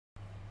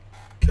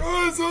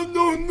Guys, I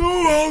don't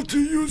know how to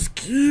use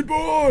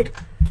keyboard.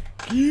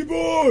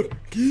 Keyboard.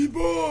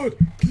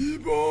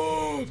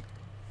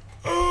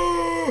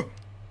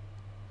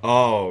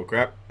 Oh,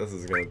 crap. This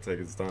is gonna take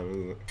its time,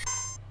 isn't it?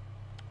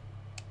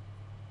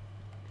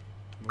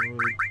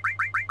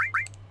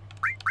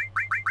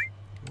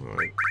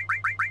 Alright.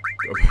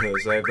 I'm gonna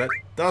save that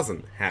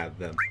doesn't have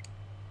them.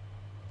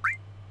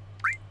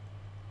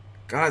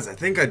 Guys, I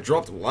think I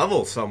dropped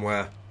level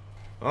somewhere.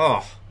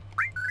 Oh.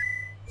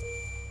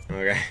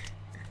 Okay.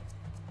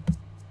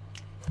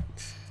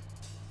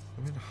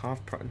 I'm at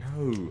half price.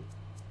 No.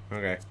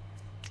 Okay.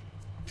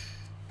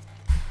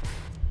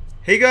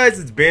 Hey guys,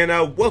 it's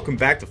Banner. Welcome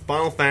back to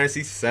Final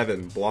Fantasy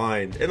VII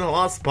Blind. In the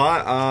last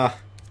part,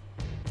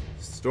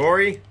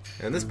 story.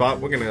 And this part,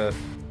 we're gonna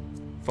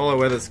follow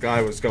where this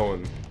guy was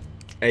going.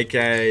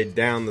 AKA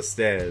down the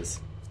stairs.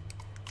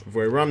 If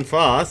we run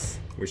fast,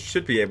 we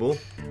should be able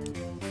to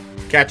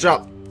catch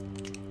up.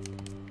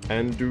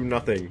 And do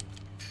nothing.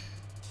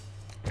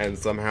 And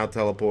somehow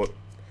teleport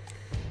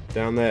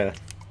down there.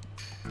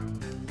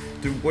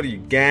 Dude, what are you,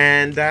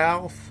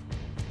 Gandalf?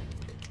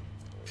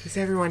 Is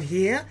everyone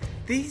here?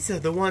 These are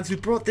the ones who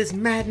brought this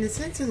madness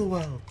into the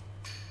world.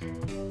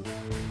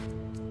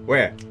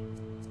 Where?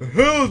 The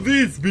hell are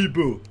these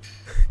people?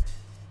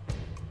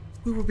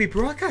 We will be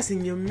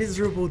broadcasting your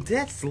miserable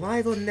deaths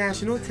live on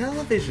national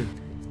television.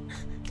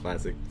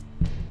 Classic.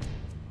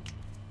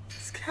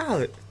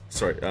 Scarlet.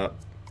 Sorry,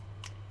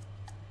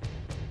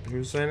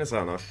 who's saying this? I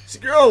don't know.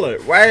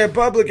 Scarlet, why a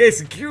public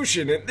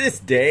execution in this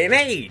day and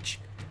age?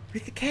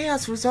 With the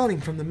chaos resulting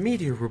from the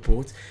media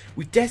reports,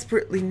 we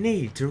desperately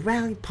need to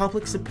rally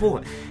public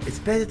support. It's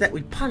better that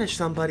we punish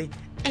somebody,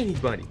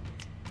 anybody.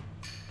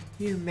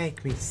 You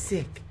make me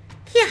sick.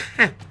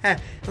 Yeah,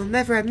 I'll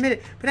never admit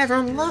it, but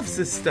everyone loves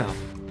this stuff.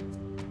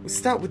 We'll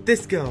start with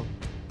this girl.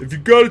 If you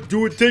gotta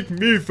do it, take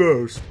me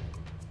first.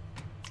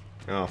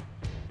 Oh.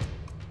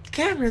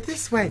 Camera,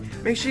 this way.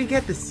 Make sure you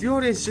get this. The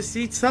audience just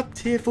eats up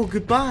tearful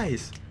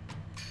goodbyes.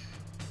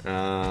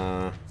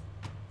 Oh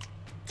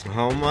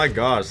my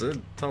gosh, they're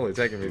totally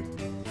taking me.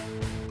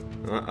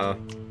 Uh-oh.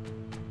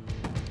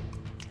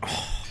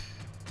 Oh.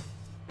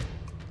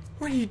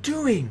 What are you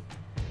doing?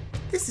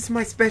 This is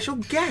my special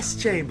gas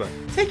chamber.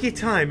 Take your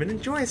time and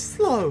enjoy a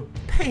slow,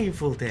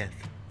 painful death.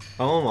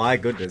 Oh my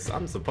goodness,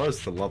 I'm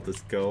supposed to love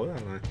this girl,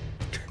 aren't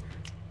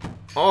I?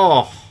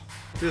 Oh,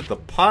 dude, the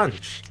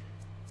punch.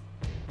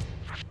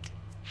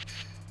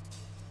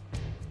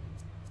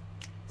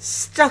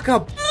 Stuck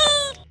up.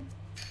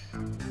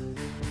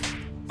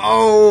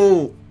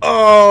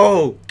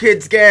 Oh,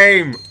 kids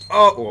game.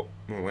 Oh,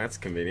 well, that's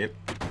convenient.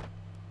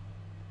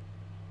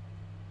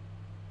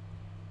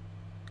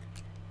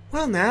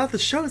 Well, now the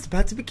show is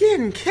about to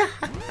begin.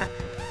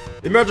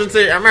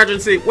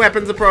 Emergency,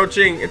 weapons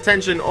approaching.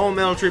 Attention, all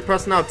military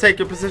personnel, take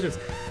your positions.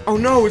 Oh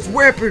no, it's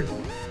weapon.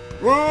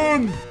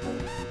 Run.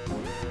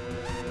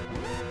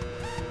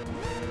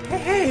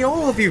 Hey,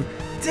 all of you.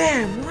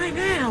 Damn, why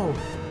now?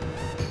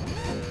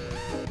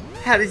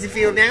 How does it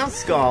feel now,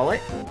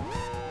 Scarlet?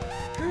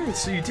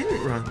 So you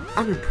didn't run.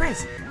 I'm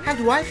impressed. How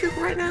do I feel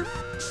right now?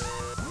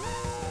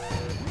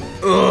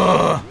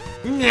 Ugh.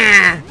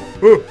 Nah.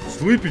 Oh,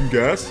 sleeping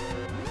gas.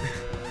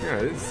 Yeah,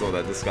 I saw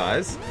that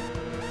disguise.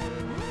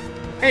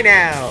 Hey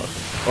now.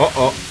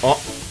 Oh.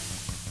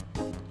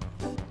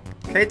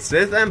 Kate,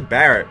 Sith, and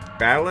Barrett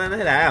battling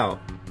it out.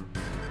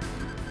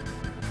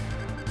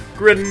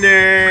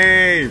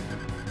 Grenade.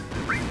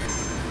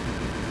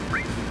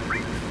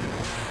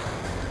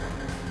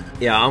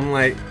 Yeah, I'm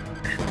like,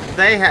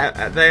 they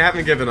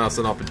haven't given us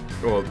an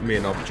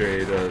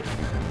opportunity to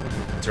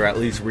at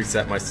least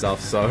reset my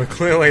stuff, so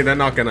clearly they're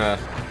not gonna.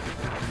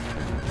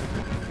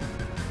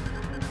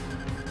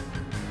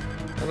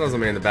 That doesn't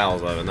mean the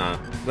battle's over, nah.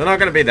 They're not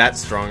gonna be that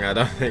strong, I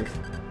don't think.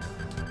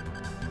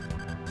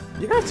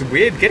 You know, it's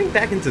weird getting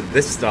back into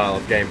this style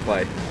of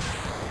gameplay.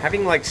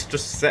 Having like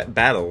just set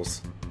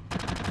battles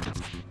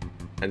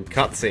and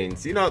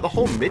cutscenes. You know, the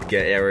whole Midgate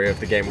area of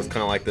the game was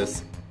kind of like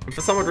this. And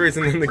for some odd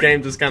reason, then the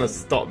game just kind of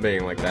stopped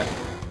being like that.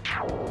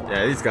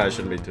 Yeah, these guys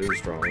shouldn't be too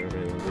strong. I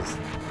mean, just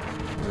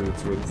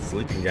dudes with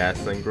sleeping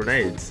gas and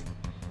grenades.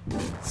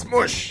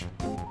 Smush!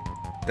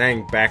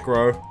 Dang, back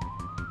row.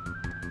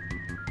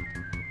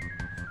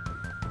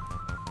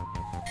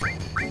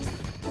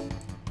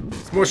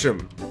 Smush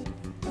him.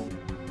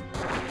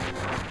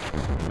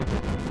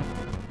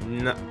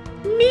 No.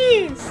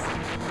 Miss.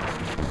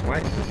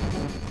 What?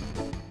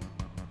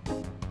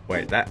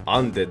 Wait, that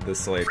undid the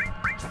sleep.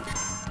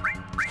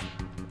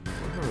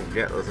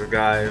 Get this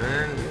guy,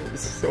 man. You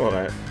saw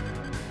that.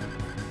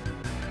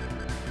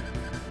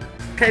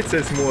 Kate's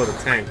is more the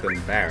tank than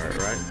Barrett,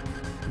 right?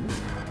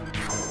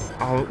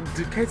 Oh,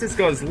 dude, Kate's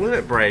got his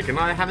limit break, and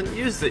I haven't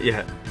used it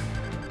yet.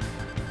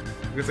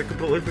 Because I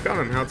completely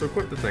forgotten how to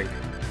equip the thing.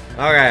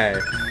 Okay.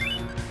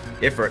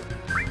 Get for it.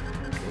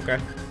 Okay.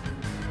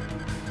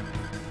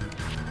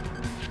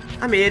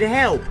 I'm here to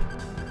help.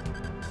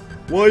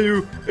 Why are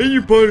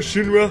you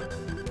punishing Shinra?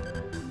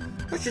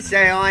 Let's just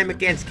say I'm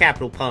against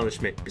capital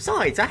punishment.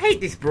 Besides, I hate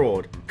this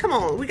broad. Come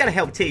on, we gotta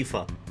help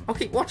Tifa. I'll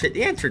keep watch at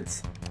the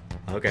entrance.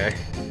 Okay.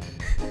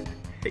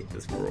 Hate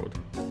this broad.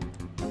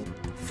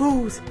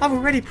 Fools! I've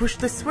already pushed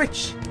the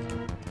switch!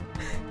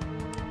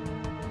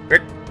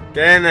 Quick,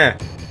 get in there!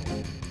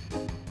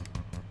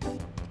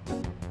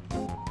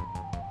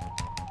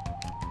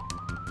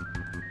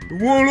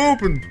 It won't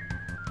open!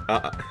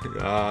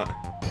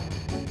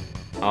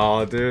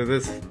 Oh, dude,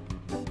 this...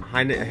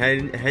 I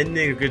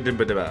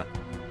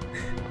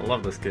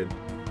love this kid.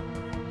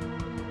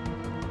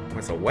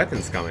 What's a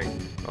weapon's coming?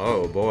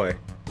 Oh boy.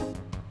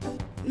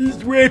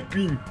 His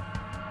weapon!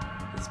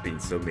 There's been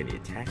so many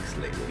attacks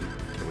lately.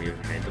 Can we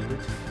handle it?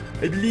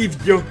 I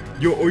believe your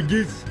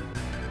orders.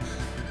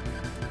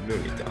 No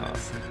need to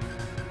ask.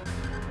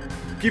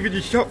 Give it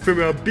a shot from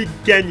our big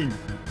cannon.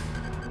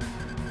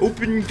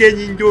 Open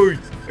cannon doors.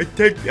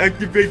 Attack,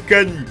 activate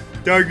cannon.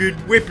 Target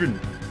weapon.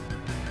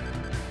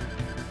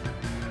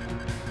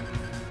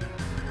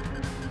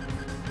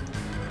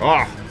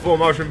 Ah, full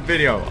motion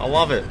video. I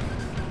love it.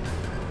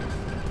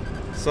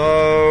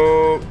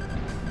 So,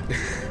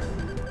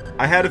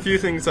 I had a few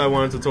things I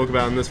wanted to talk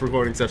about in this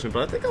recording session,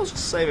 but I think I'll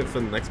just save it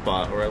for the next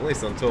part, or at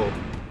least until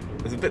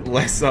there's a bit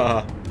less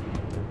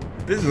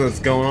business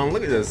going on.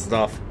 Look at this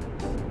stuff.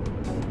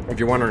 If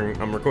you're wondering,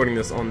 I'm recording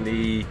this on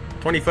the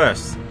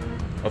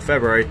 21st of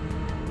February,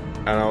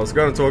 and I was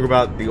going to talk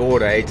about the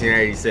Order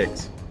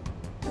 1886,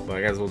 but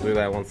I guess we'll do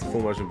that once the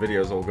full motion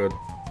video is all good.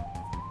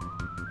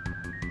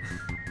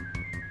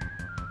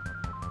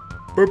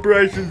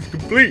 Preparations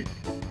complete.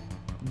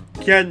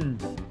 Can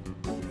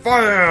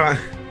fire.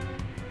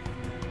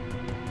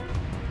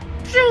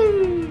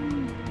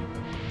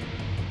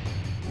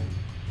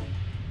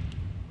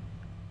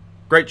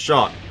 Great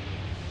shot.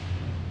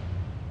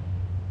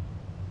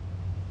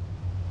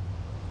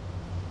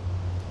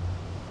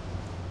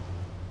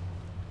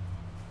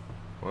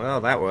 Well,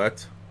 that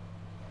worked.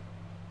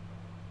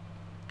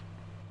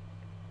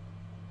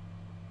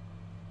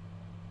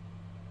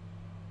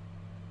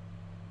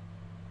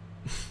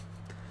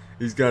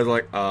 These guys are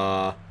like,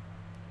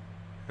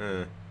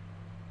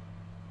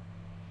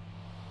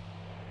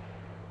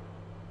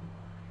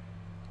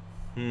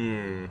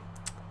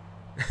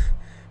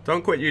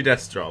 Don't quit your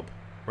desk job.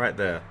 Right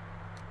there.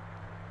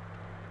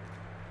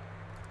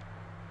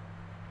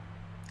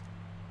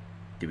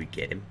 Did we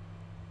get him?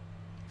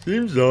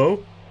 Seems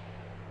so.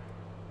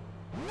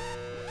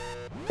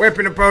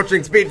 Weapon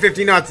approaching, speed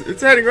 50 knots.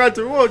 It's heading right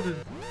towards us.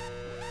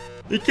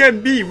 It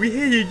can't be. We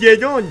hear you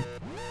get on.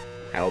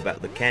 How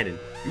about the cannon?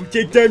 You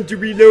take time to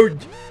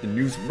reload and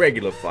use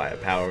regular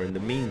firepower in the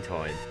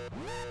meantime.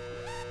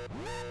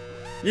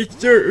 Yes,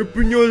 sir.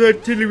 Open all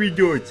artillery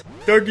doors.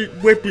 Target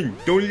weapon.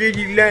 Don't let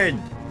it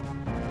land.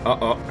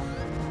 Uh-oh.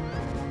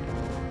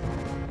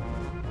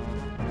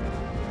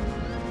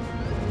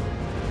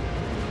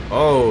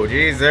 Oh,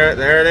 geez.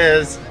 There it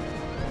is.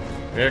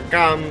 Here it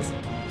comes.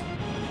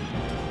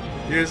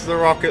 Use the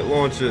rocket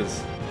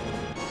launchers.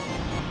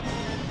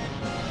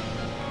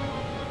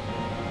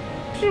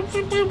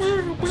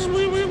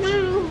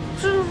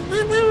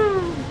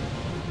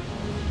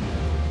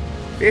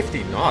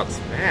 $50 knots,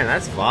 man,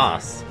 that's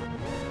fast.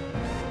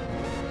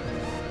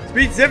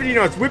 Speed 70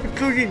 knots, whip it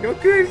clicking.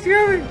 Okay, it's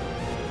going.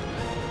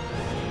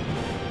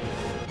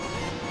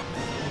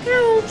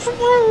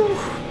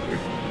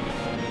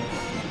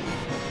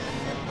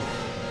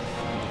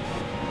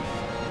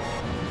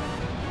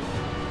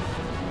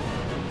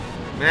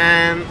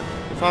 Man,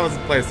 if I was a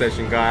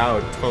PlayStation guy, I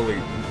would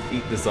totally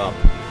eat this up.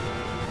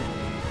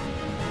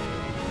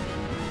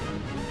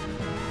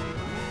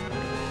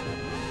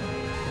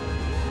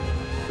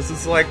 This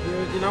is like,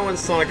 you know when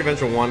Sonic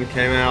Adventure 1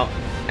 came out,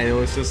 and it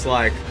was just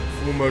like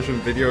full motion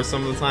video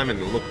some of the time, and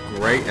it looked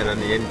great, and then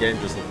the end game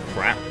just looked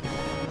crap?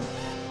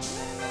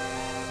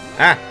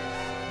 Ah!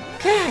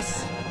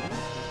 Cass!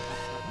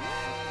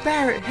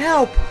 Barrett,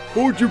 help!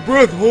 Hold your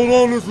breath, hold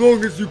on as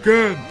long as you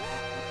can!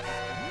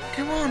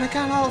 Come on, I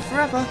can't hold it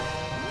forever.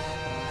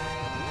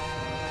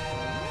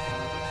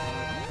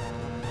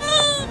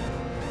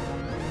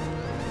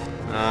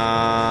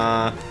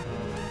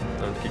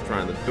 Don't keep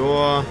trying the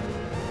door.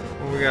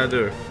 What we gotta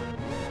do?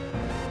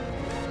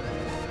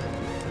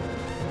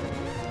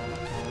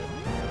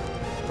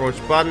 Push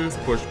buttons,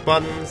 push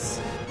buttons.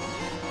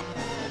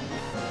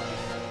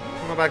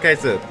 What about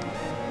Casey?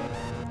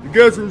 The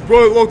gas room's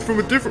probably locked from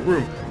a different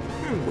room.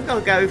 We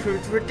gotta go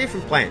for a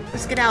different plan.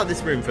 Let's get out of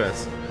this room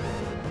first.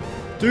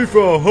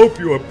 Tifa, I'll help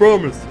you, I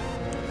promise.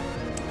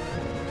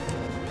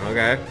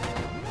 Okay.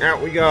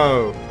 Out we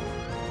go.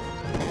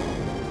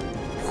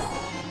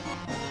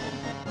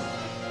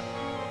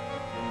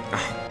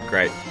 Oh,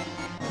 great.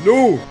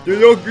 No, the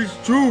lock is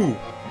true.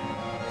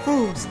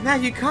 Fools, now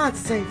you can't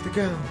save the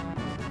girl.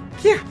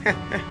 Yeah.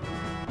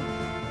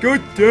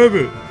 God damn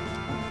it.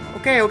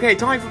 Okay,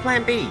 time for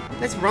plan B.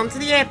 Let's run to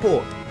the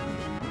airport.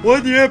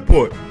 Why the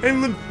airport?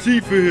 Ain't let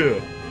Tifa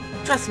here.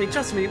 Trust me,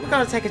 we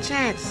gotta take a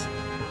chance.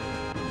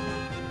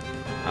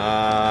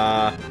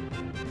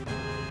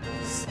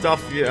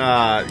 Stuff you,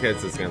 okay,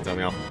 this is gonna tell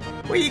me off.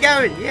 Where you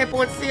going? The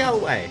airport's the other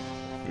way.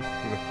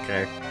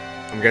 Okay.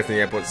 I'm guessing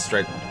the airport's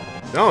straight.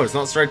 No, it's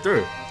not straight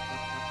through.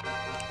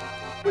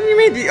 What do you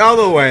mean the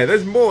other way?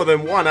 There's more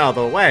than one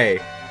other way.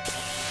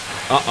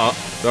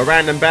 The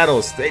random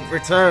battle state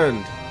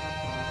returned.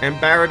 And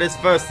Barrett is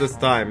first this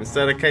time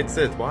instead of Kate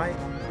Sid. Why?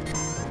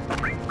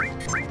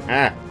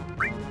 Ah.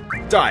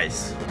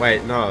 Dice.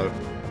 Wait, no.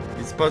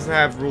 You're supposed to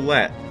have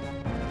roulette.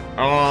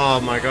 Oh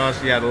my gosh,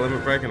 he had a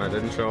limit break and I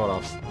didn't show it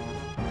off.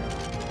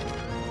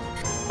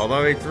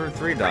 Although he threw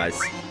 3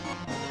 dice.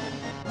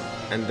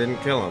 And didn't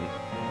kill him.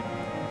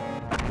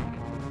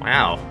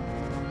 Wow.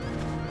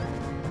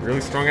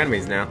 Really strong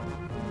enemies now.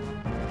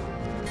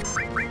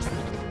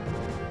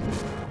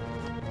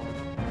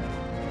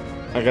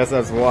 I guess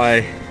that's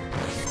why...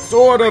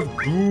 Sword of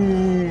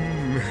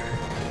Doom!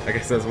 I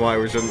guess that's why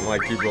we shouldn't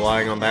like keep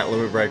relying on that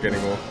limit break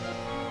anymore.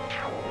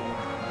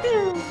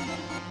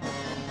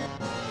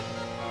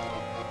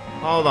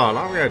 Hold on,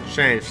 I'm gonna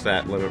change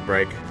that limit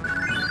break.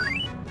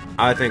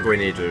 I think we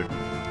need to.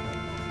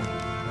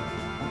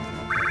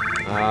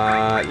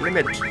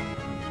 Limit.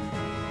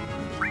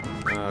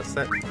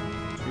 Set 2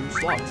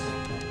 slots.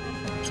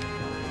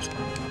 Does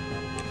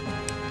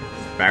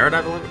Barrett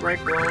have a limit break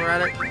while we're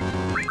at it?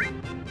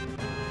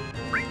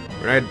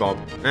 Grenade bomb.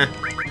 Eh.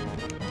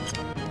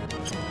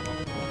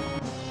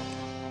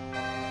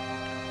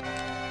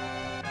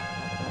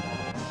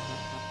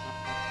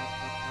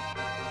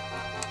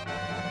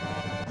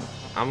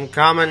 I'm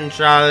coming,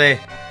 Charlie.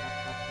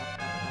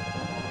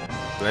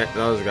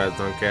 Those guys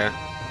don't care.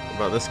 What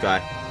about this guy?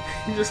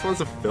 He just wants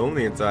to film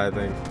the entire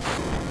thing.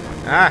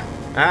 Ah,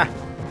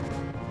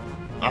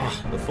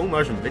 the full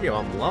motion video,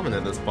 I'm loving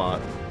it, this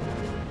part.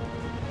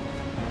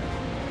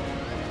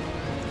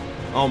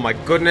 Oh my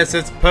goodness,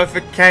 it's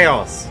perfect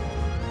chaos.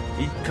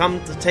 He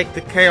come to take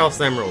the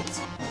Chaos Emeralds.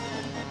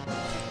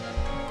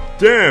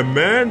 Damn,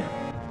 man.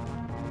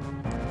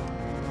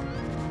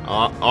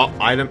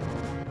 Item.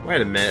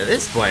 Wait a minute,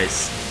 this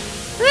place.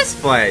 This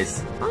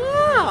place.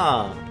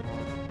 Ah.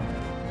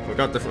 We've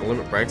got different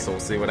limit breaks, so we'll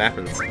see what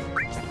happens.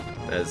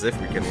 As if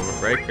we can limit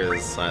break,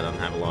 because I don't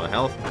have a lot of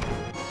health.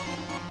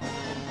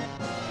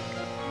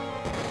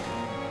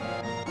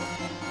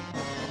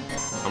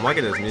 I'm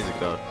liking this music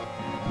though.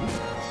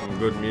 Some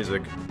good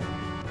music.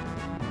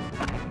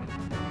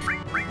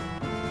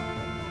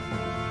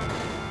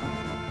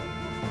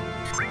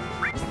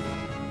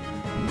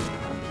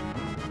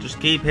 Just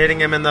keep hitting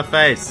him in the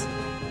face.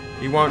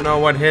 He won't know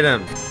what hit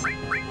him.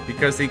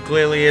 Because he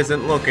clearly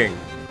isn't looking.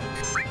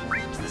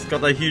 He's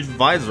got that huge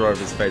visor over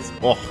his face.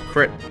 Oh,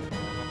 crit.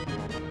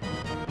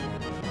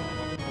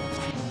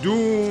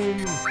 Doom!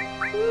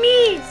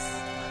 Miss!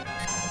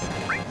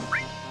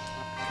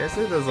 Guess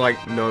there's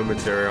like no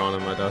material on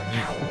him, I don't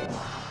think.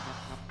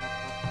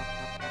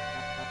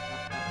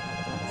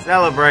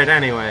 Celebrate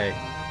anyway!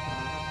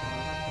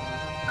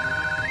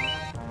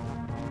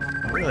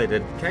 Really,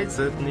 did Kate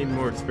Sid need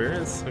more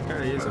experience? I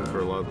kinda use him for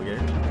a lot of the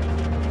game.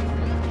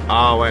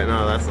 Oh wait,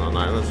 no, that's not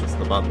nice. That's just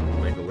the button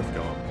to make the lift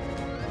go up.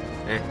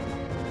 Eh.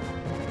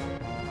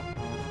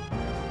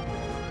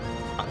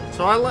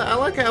 So I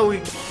like how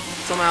we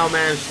somehow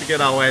managed to get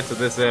our way to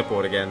this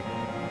airport again.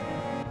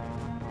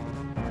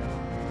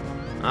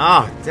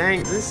 Ah, oh,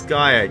 dang, this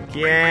guy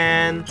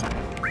again.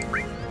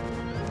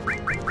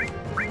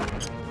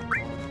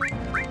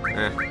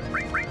 Eh.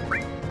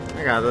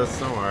 I got this,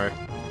 don't worry.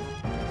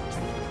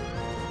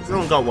 He's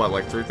only got what,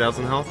 like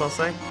 3,000 health, I'll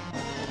say?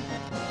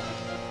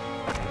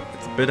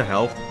 It's a bit of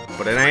health,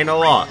 but it ain't a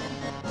lot.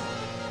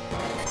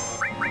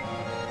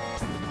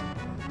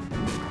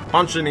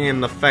 Punching him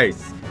in the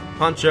face.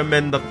 Punch him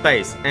in the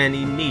face, and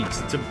he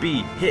needs to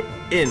be hit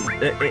in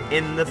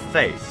the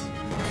face.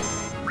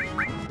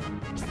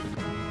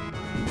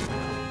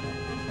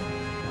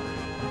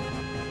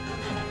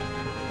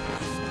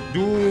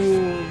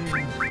 Doom.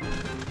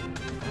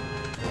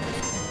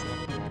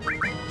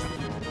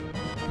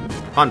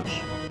 Punch.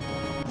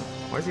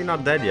 Why is he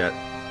not dead yet?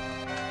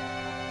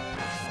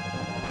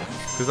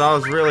 Because I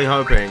was really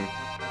hoping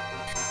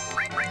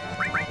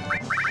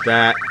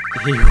that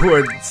he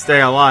would stay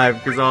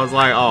alive, because I was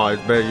like, oh, I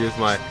better use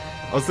my...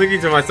 I was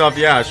thinking to myself,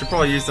 yeah, I should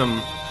probably use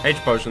some H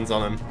potions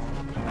on him.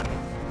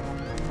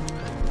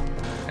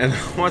 And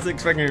I wasn't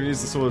expecting him to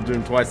use the Sword of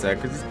Doom twice there,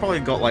 because he's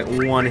probably got like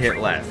 1 hit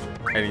left,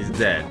 and he's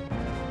dead.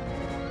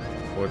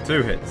 Or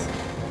 2 hits.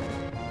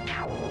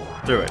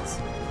 2 hits.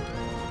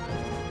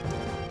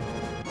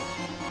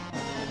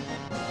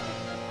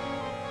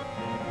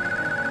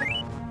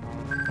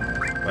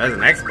 Well, there's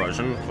an X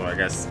potion, so I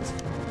guess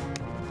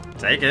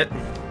take it.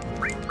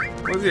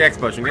 What's the X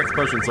potion? The X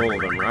potion's all of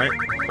them, right?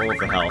 All of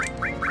the health.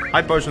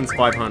 High potion's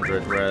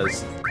 500,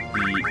 whereas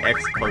the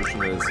X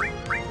potion is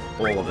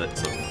all of it,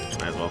 so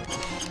might as well.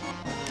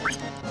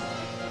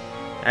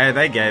 Hey,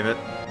 they gave it.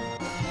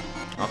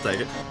 I'll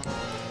take it.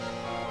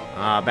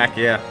 Back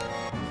here.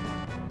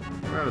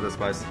 Where is this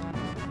place?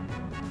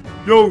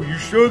 Yo, you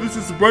sure this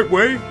is the right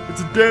way?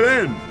 It's a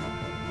dead end.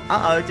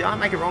 Uh-oh, did I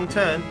make a wrong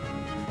turn?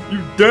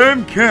 You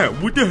damn cat,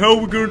 what the hell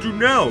are we gonna do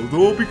now?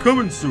 They'll all be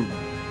coming soon.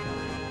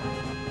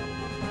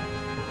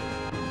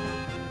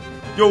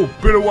 Yo,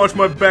 better watch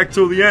my back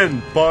till the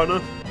end,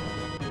 partner.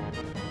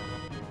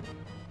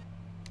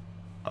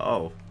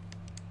 Oh.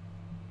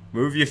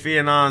 Move your feet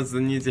and arms,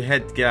 then use your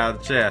head to get out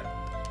of the chair.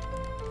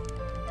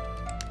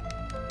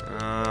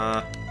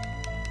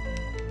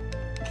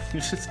 You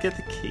just get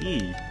the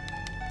key.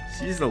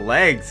 Just use the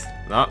legs.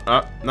 No,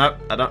 no,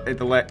 I don't need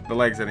the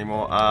legs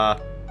anymore.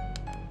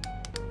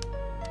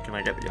 Can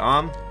I get the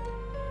arm?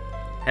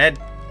 Head?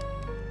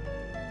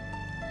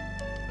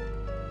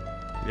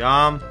 The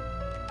arm?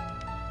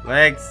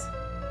 Legs?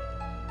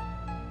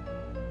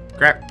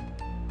 Crap.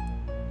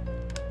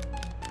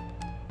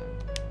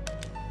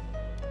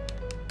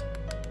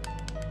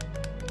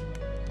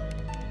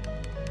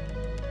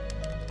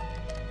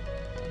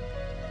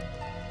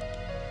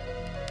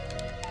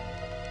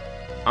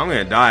 I'm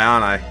gonna die,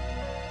 aren't I?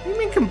 What do you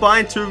mean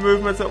combine two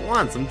movements at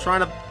once? I'm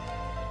trying to...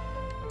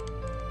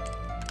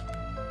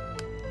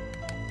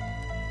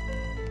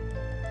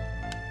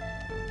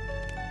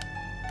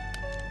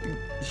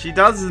 She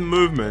does the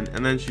movement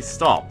and then she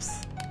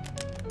stops.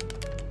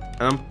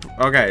 And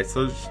okay,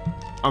 so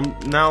I'm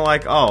now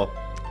like, oh.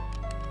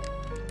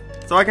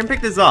 So I can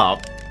pick this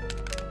up,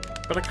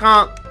 but I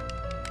can't.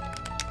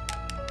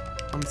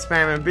 I'm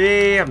spamming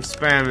B, I'm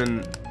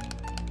spamming...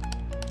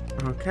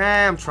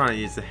 Okay, I'm trying to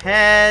use the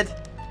head.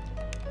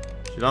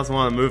 She doesn't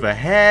want to move her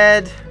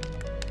head.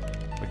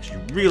 Like, she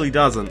really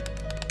doesn't.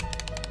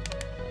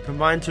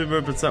 Combine two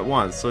movements at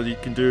once, so you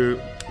can do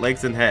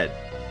legs and head.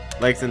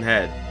 Legs and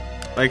head.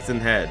 Legs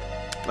and head.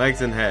 Legs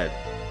and head.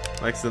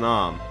 Legs and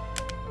arm.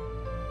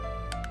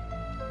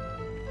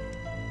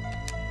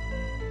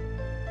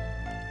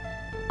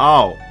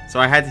 Oh, so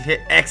I had to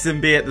hit X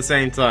and B at the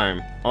same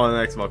time on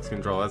an Xbox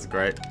controller. That's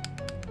great.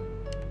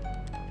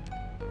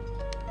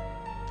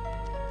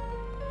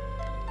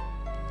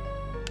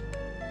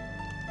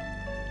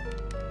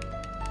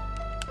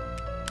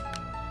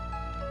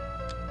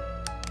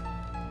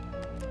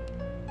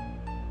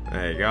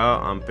 There you go,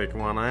 I'm picking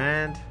one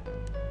hand.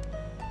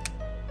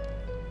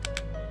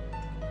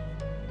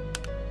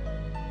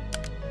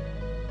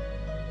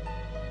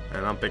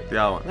 And I'll pick the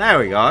other one. There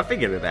we go, I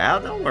figured it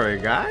out. Don't worry,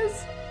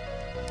 guys.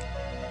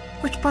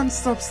 Which button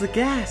stops the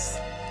gas?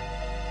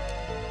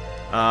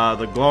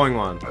 The glowing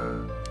one.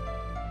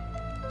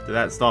 Did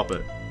that stop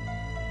it?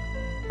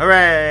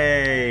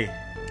 Hooray!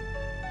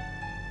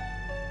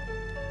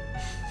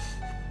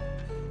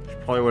 She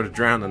probably would have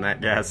drowned in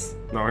that gas,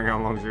 knowing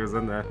how long she was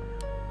in there.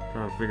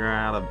 Trying to figure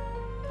out how to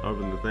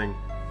open the thing.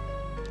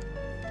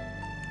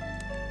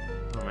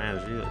 Oh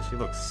man, she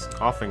looks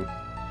coughing.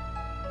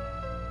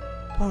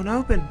 Won't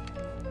open.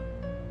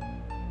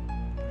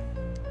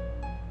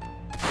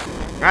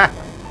 Ah!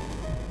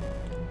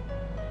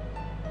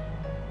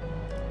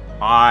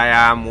 I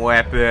am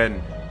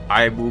weapon.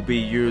 I will be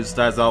used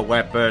as a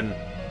weapon.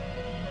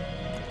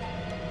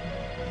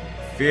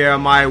 Fear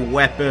my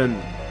weapon.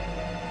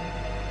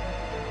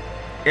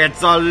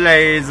 It's a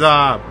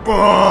laser!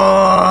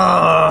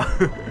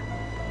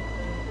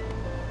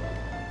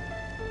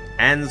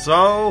 And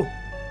so,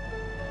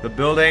 the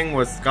building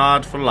was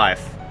scarred for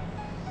life.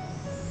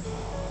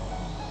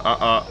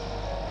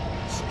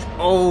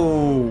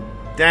 Oh,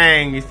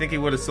 dang, you think he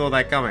would have saw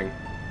that coming?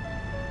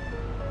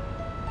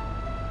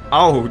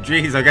 Oh,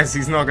 jeez, I guess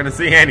he's not gonna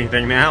see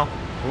anything now.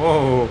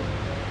 Whoa.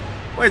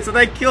 Wait, so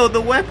they killed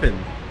the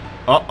weapon?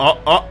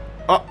 Oh.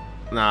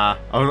 Nah,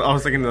 I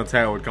was thinking the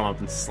tail would come up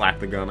and slap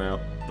the gun out,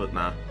 but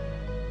nah.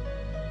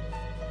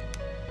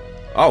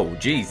 Oh,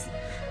 jeez.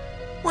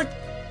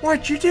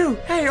 What'd you do?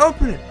 Hey,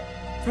 open it!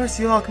 First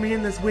you locked me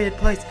in this weird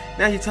place,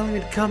 now you're telling me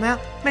to come out?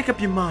 Make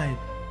up your mind.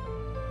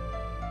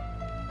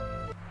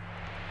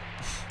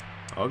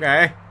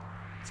 Okay.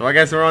 So I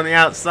guess we're on the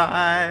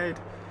outside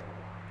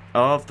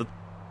of the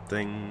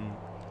thing.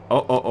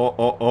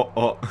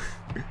 Oh.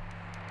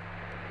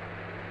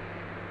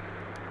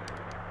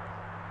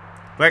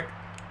 Quick,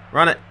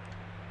 run it.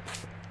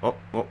 Oh.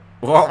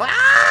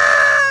 Ah!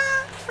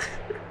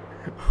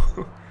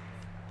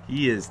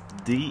 He is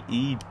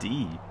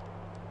D-E-D.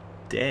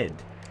 Dead.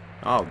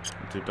 Oh,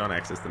 dude, don't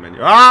access the menu.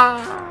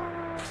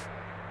 Ah!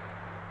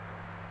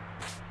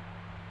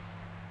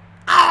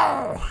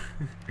 Ow!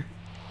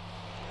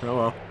 Oh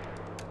well.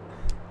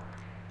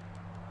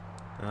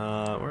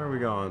 Where are we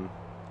going?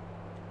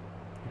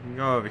 We can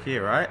go over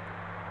here, right?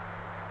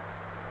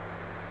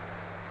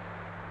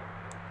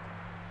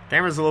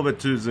 Camera's a little bit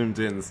too zoomed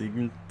in, so you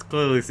can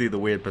clearly see the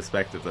weird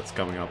perspective that's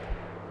coming up.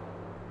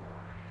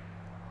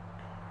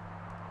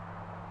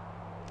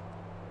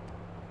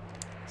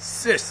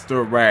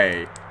 Sister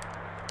Ray.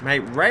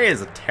 Mate, Ray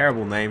is a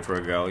terrible name for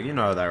a girl. You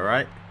know that,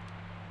 right?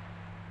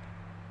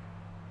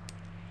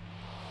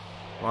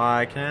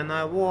 Why can't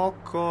I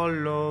walk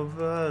all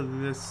over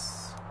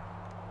this?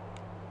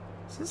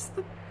 Is this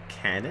the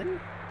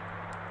cannon?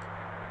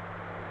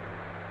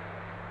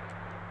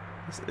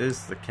 This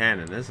is the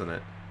cannon, isn't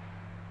it?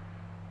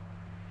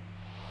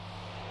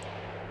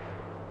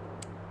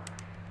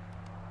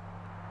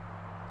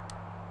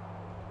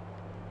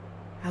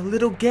 A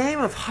little game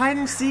of hide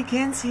and seek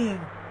ends here.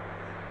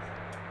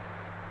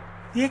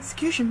 The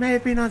execution may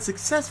have been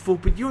unsuccessful,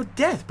 but your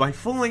death by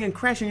falling and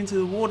crashing into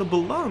the water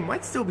below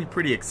might still be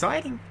pretty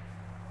exciting.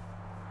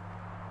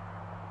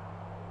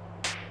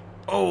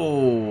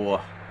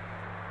 Oh,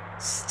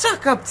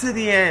 Stuck up to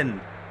the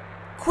end.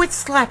 Quit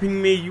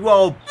slapping me, you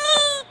old...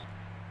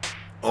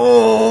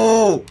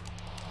 Oh!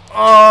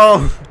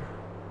 Oh!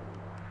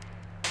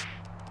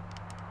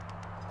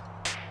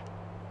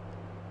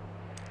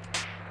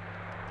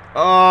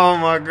 Oh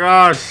my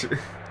gosh!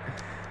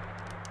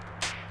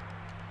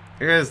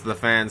 Here's the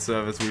fan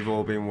service we've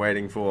all been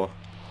waiting for.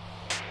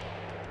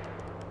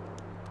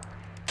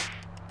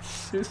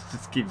 This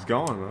just keeps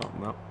going. Oh,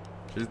 no.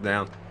 She's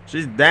down.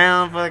 She's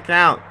down for the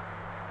count.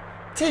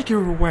 Take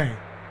her away.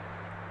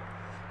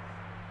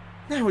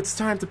 Now it's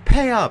time to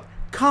pay up.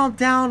 Calm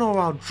down or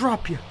I'll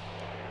drop you.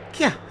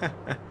 Yeah.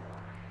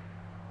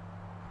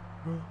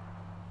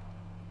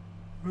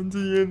 Run to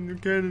the end of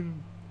the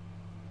cannon.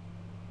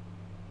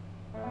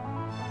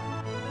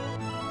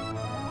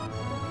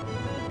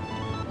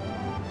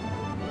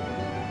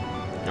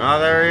 Oh,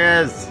 there he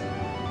is.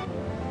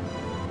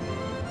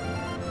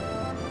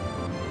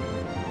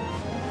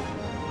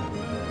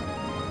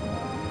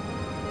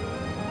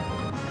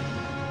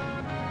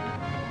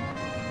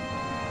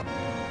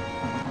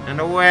 And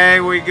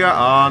away we go.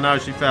 Oh no,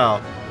 she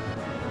fell.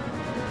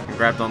 I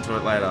grabbed onto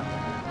it later.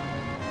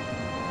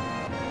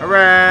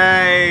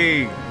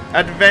 Hooray!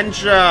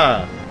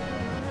 Adventure!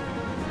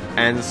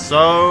 And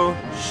so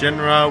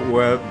Shinra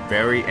were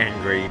very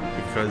angry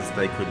because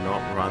they could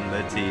not run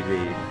their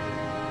TV.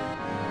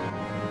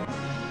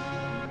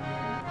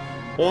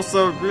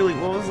 Also, really,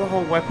 what was the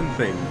whole weapon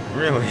thing?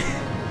 Really?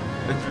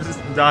 It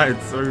just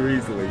died so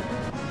easily.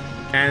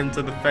 Cannon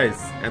to the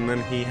face, and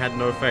then he had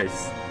no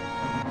face.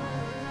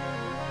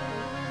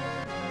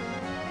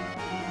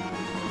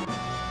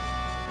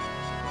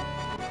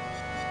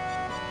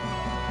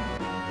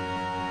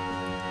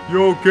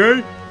 You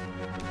okay?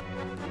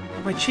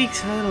 My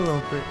cheeks hurt a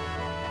little bit.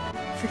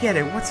 Forget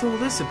it, what's all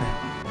this about?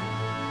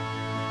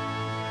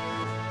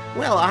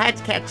 Well,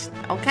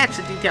 I'll catch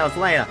the details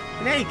later.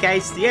 In any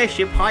case, the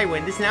airship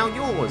Highwind is now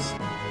yours.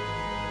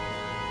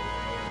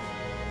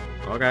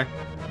 Okay.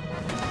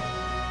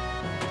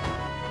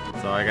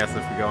 So I guess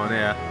if we go in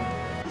here...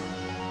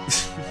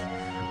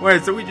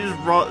 Wait, so we just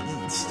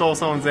stole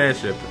someone's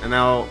airship, and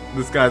now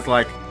this guy's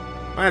like,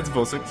 my hands are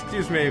full, so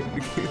excuse me,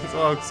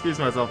 so I'll excuse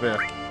myself here.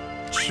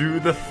 Chew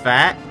the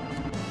fat?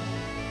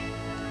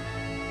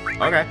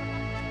 Okay.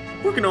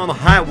 Working on the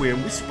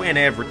Highwind, we spent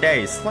every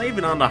day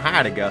slaving under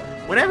Heidegger.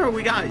 Whenever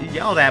we got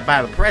yelled at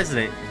by the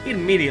president, he'd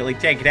immediately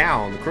take it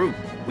out on the crew.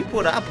 We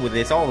put up with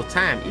this all the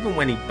time, even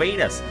when he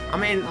beat us. I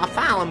mean, I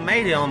finally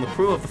made it on the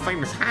crew of the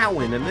famous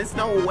Highwind, and there's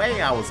no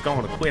way I was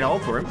going to quit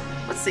over him.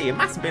 Let's see, it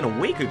must have been a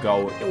week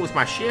ago. It was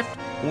my shift,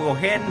 and we were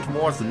heading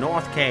towards the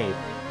North Cave.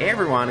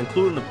 Everyone,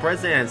 including the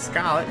president and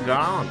Scarlet,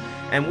 got on.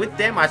 And with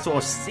them, I saw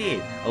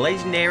Sid, a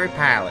legendary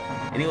pilot.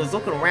 And he was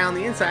looking around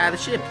the inside of the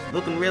ship,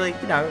 looking really,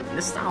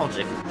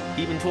 nostalgic.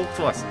 He even talked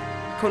to us.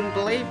 Couldn't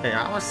believe it.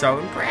 I was so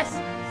impressed.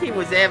 He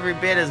was every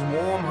bit as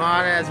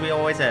warm-hearted as we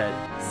always heard.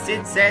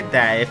 Sid said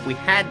that if we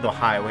had the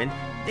Highwind,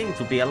 things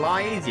would be a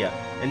lot easier.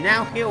 And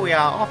now here we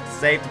are off to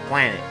save the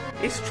planet.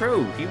 It's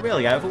true, he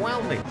really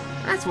overwhelmed me.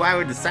 That's why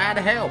we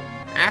decided to help.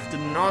 After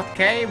the North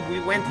Cave, we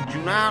went to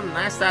Junon and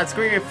I started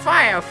screaming,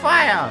 "Fire!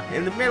 Fire!"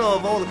 In the middle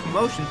of all the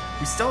commotion,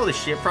 we stole the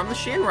ship from the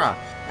Shinra.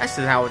 That's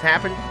just how it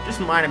happened, just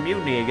a minor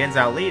mutiny against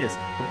our leaders.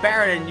 But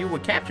Barrett and you were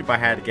captured by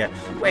Heidegger.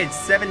 We waited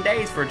 7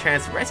 days for a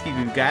chance to rescue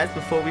you guys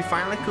before we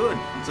finally could.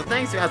 So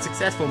thanks to our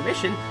successful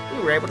mission,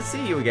 we were able to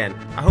see you again.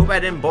 I hope I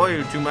didn't bore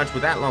you too much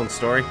with that long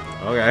story.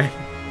 Okay.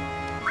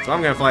 So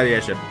I'm gonna fly the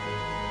airship.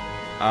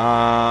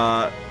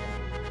 Oh.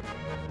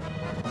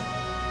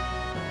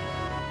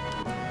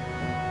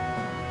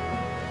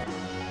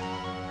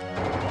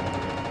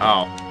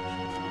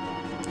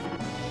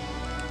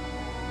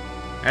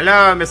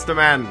 Hello, Mr.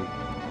 Man.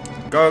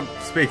 Go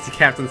speak to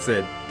Captain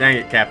Sid. Dang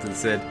it, Captain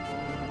Sid.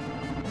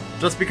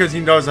 Just because he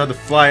knows how to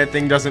fly a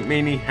thing doesn't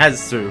mean he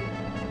has to.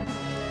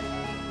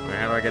 Wait,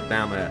 how do I get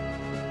down there?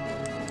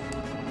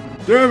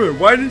 Damn it,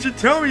 why didn't you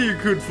tell me you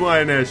could fly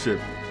an airship?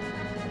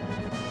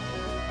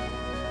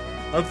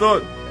 I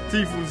thought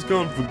Tifa was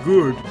gone for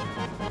good.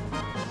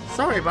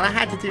 Sorry, but I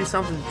had to do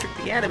something to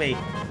trick the enemy.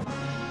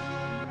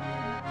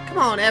 Come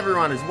on,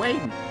 everyone is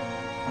waiting.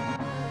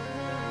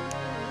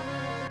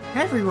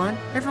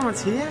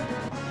 Everyone's here?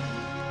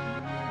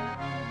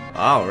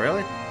 Oh,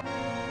 really?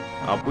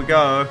 Up we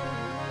go.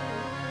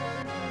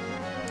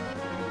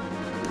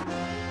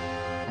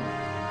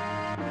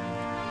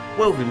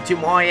 Welcome to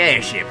my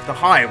airship, the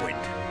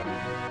Highwind.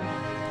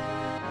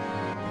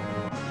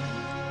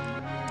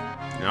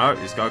 No,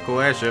 it's got a cool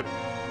airship.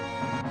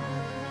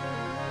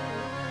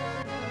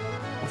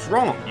 What's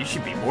wrong? You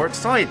should be more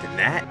excited than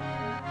that.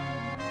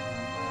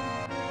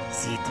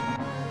 Sid.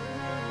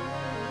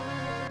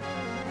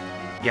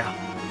 Yeah.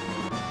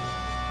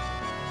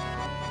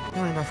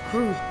 Not enough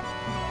crew.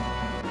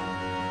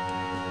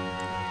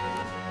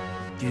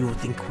 Do you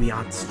think we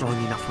aren't strong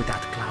enough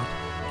without Cloud?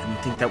 Do you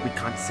think that we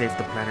can't save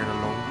the planet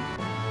alone?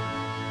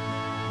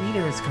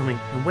 Meteor is coming,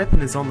 and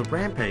Weapon is on the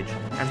rampage.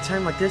 At a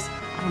time like this,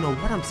 I don't know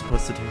what I'm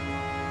supposed to do.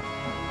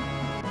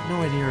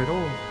 No idea at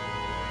all.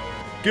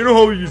 Get a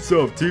hold of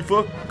yourself,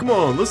 Tifa. Come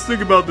on, let's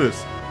think about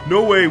this.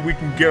 No way we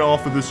can get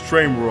off of this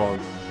train we're on.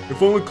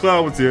 If only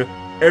Cloud was here,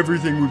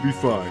 everything would be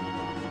fine.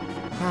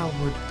 Cloud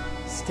would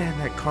stand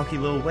that cocky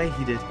little way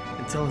he did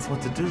and tell us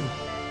what to do.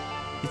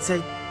 He'd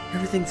say,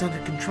 everything's under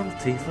control,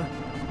 Tifa.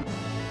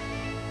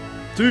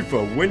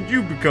 Tifa, when did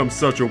you become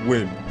such a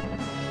wimp?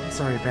 I'm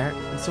sorry, Barret.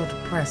 I'm so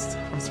depressed.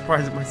 I'm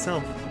surprised at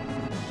myself.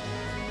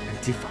 And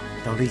Tifa,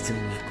 the reason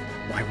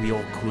why we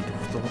all could and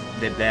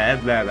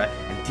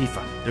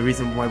Tifa, the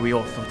reason why we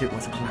all thought it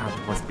was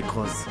Cloud was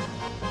because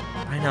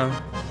I know.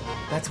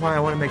 That's why I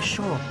want to make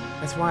sure.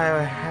 That's why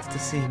I have to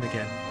see him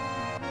again.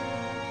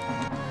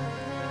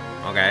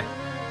 Okay.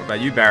 What about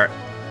you, Barret?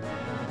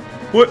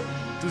 What?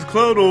 Does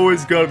Cloud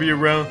always gotta be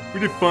around? We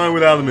did fine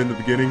without him in the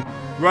beginning,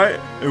 right?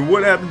 And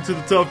what happened to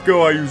the tough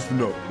girl I used to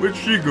know? Where'd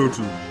she go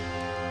to?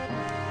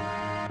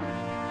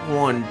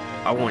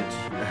 I want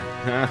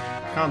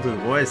can't do the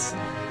voice.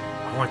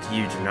 I want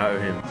you to know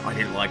him. I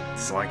didn't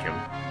dislike him.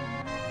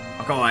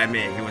 I gotta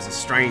admit, he was a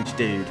strange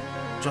dude.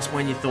 Just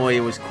when you thought he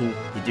was cool,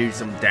 he'd do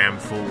some damn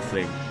fool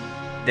thing.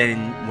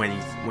 Then, when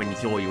you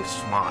thought he was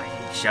smart,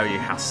 he'd show you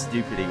how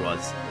stupid he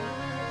was.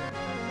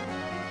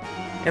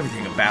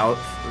 Everything about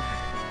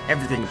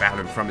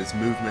him, from his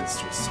movements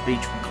to his speech,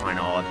 were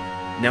kinda odd.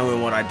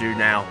 Knowing what I do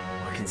now,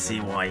 I can see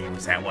why he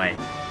was that way.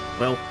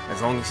 Well,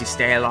 as long as you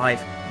stay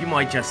alive, you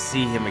might just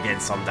see him again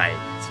someday.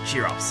 So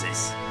cheer up,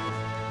 sis.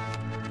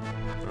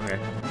 Okay.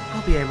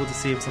 I'll be able to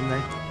see him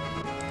someday.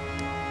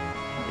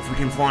 If we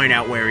can find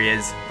out where he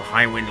is, the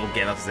high wind will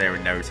get us there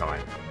in no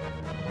time.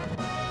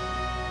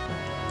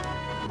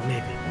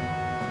 Maybe.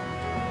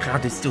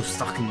 Cloud is still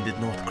stuck in the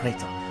North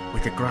Crater,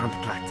 where the ground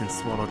cracked and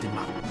swallowed him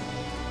up.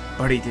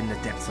 Buried in the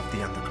depths of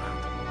the underground.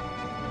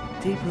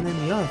 Deeper than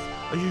the earth.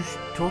 Are you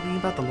talking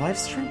about the live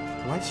stream?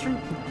 The live stream?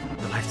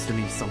 The live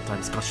stream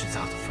sometimes gushes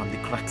out from the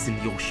cracks in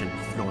the ocean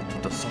floor to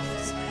the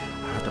surface. I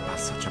heard about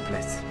such a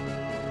place.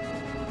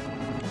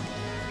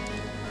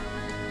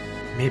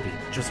 Maybe,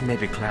 just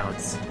maybe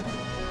Clouds.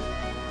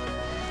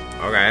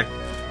 Okay.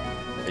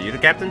 Are you the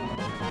captain?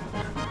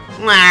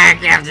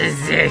 Captain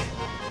Z.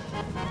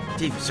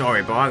 Tifa,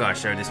 sorry, but I gotta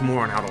show this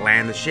moron how to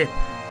land the ship.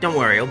 Don't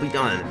worry, I'll be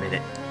done in a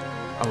minute.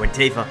 Oh, and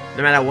Tifa,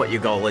 no matter what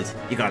your goal is,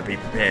 you gotta be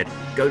prepared.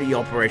 Go to the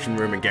operation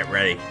room and get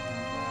ready.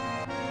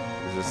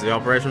 Is this the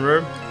operation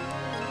room?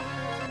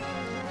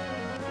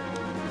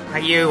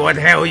 Hey you, what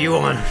the hell are you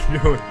on?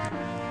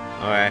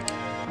 Alright.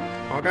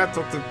 I gotta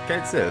talk to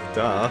Kate Sith,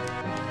 duh.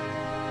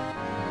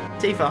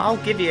 Tifa, I'll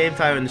give you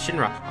info in the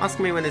Shinra. Ask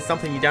me when there's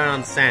something you don't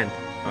understand.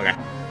 Okay.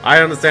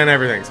 I understand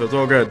everything, so it's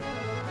all good.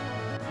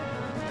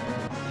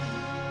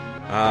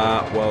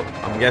 Well,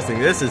 I'm guessing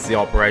this is the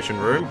operation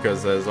room,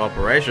 because there's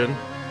operation.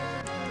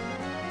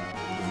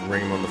 Just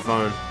ring him on the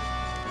phone.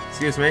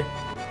 Excuse me?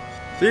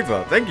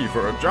 Tifa, thank you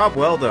for a job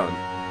well done.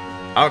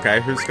 Okay,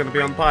 who's gonna be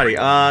on the party?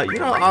 You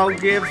know, I'll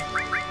give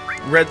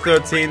Red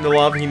 13 the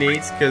love he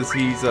needs, because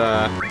he's,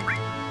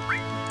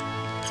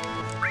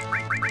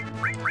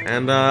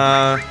 and,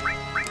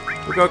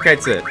 we'll go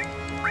Kate Sid.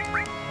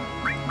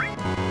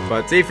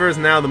 But Tifa is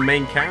now the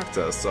main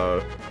character,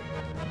 so...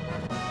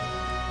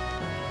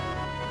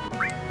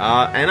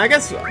 and I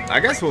guess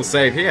we'll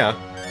save here.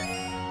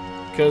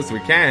 Because we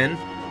can.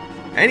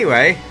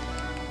 Anyway,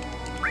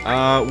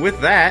 with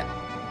that,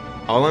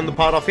 I'll end the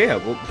part off here.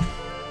 Well,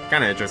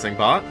 kind of interesting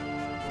part.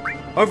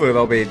 Hopefully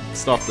there'll be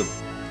stuff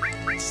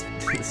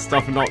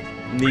not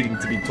needing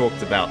to be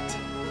talked about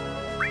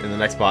in the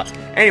next part.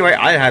 Anyway,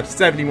 I have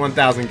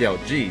 71,000 gil.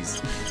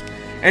 Jeez.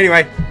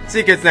 Anyway, see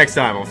you kids next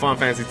time on Final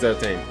Fantasy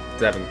 13.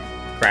 7.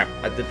 Crap,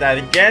 I did that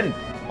again.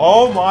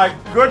 Oh my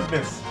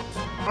goodness.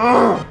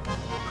 Ugh.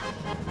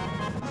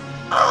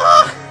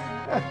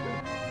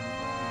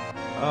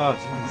 Oh,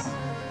 jeez.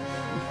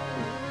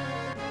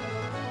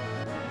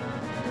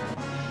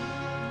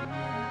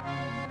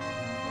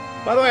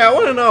 By the way, I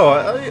want to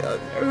know,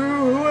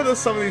 who are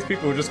some of these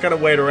people who just kind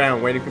of wait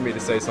around waiting for me to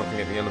say something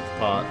at the end of the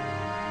part?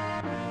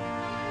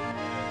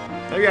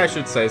 Maybe I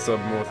should say some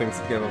more things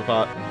at the end of the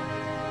part.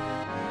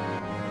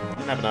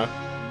 You never know.